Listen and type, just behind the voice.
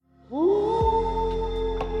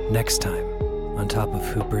Next time, on top of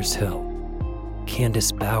Hooper's Hill,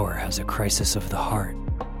 Candace Bauer has a crisis of the heart.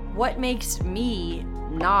 What makes me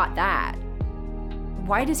not that?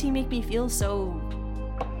 Why does he make me feel so...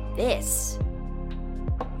 this?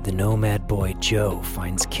 The nomad boy Joe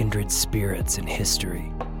finds kindred spirits in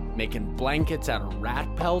history. Making blankets out of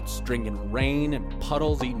rat pelts, drinking rain and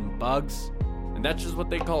puddles, eating bugs. And that's just what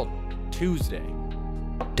they call Tuesday.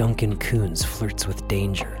 Duncan Coons flirts with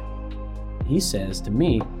danger. He says to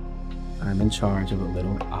me, I'm in charge of a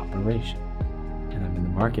little operation, and I'm in the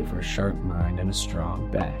market for a sharp mind and a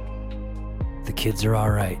strong back. The kids are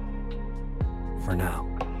all right. For now.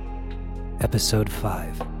 Episode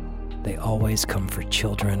 5, They Always Come for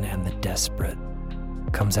Children and the Desperate,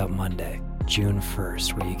 comes out Monday, June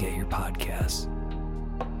 1st, where you get your podcasts.